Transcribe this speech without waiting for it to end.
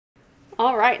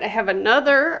All right, I have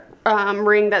another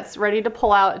ring that's ready to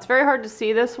pull out. It's very hard to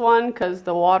see this one because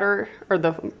the water, or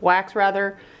the wax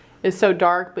rather, is so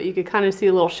dark, but you can kind of see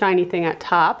a little shiny thing at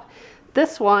top.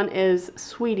 This one is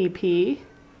Sweety Pea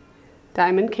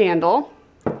Diamond Candle.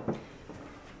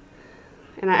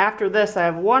 And after this, I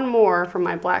have one more from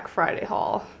my Black Friday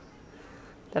haul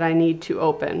that I need to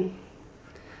open.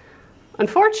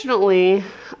 Unfortunately,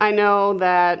 I know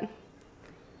that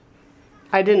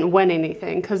I didn't win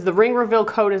anything because the ring reveal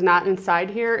code is not inside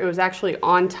here. It was actually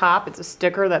on top. It's a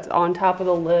sticker that's on top of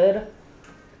the lid.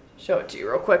 Show it to you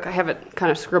real quick. I have it kind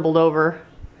of scribbled over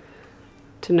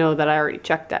to know that I already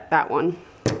checked that one.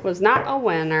 Was not a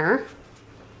winner.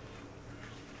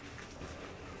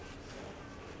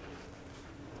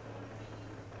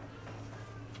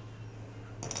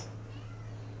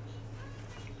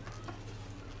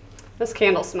 This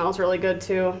candle smells really good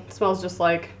too. It smells just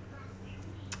like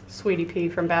Sweety Pea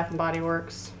from Bath and Body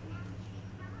Works.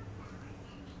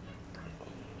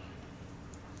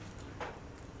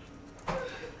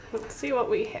 Let's see what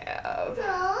we have.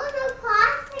 No, the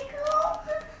popsicle.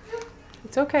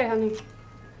 It's okay, honey.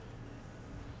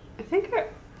 I think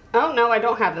oh no, I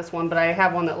don't have this one, but I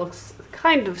have one that looks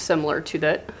kind of similar to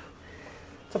that.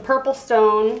 It's a purple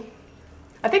stone.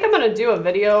 I think I'm gonna do a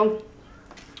video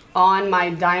on my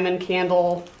diamond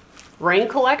candle ring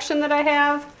collection that I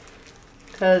have.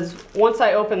 Because once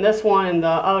I open this one and the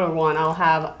other one, I'll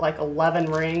have like 11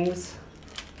 rings.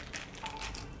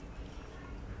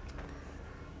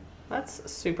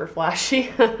 That's super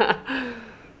flashy.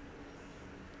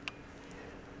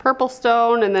 Purple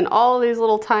stone, and then all of these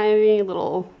little tiny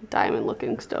little diamond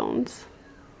looking stones.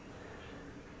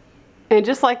 And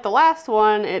just like the last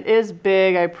one, it is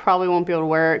big. I probably won't be able to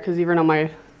wear it because even on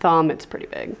my thumb, it's pretty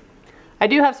big. I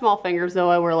do have small fingers though.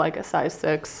 I wear like a size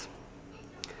 6.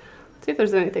 See if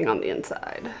there's anything on the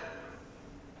inside.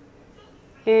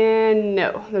 And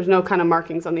no, there's no kind of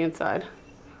markings on the inside.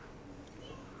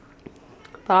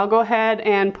 But I'll go ahead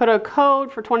and put a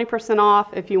code for 20%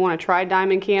 off if you want to try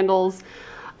diamond candles.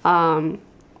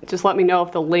 Just let me know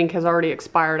if the link has already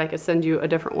expired. I could send you a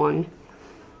different one.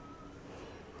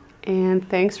 And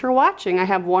thanks for watching. I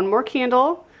have one more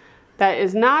candle that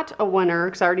is not a winner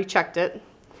because I already checked it,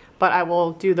 but I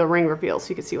will do the ring reveal so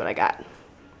you can see what I got.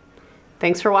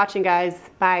 Thanks for watching, guys.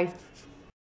 Bye.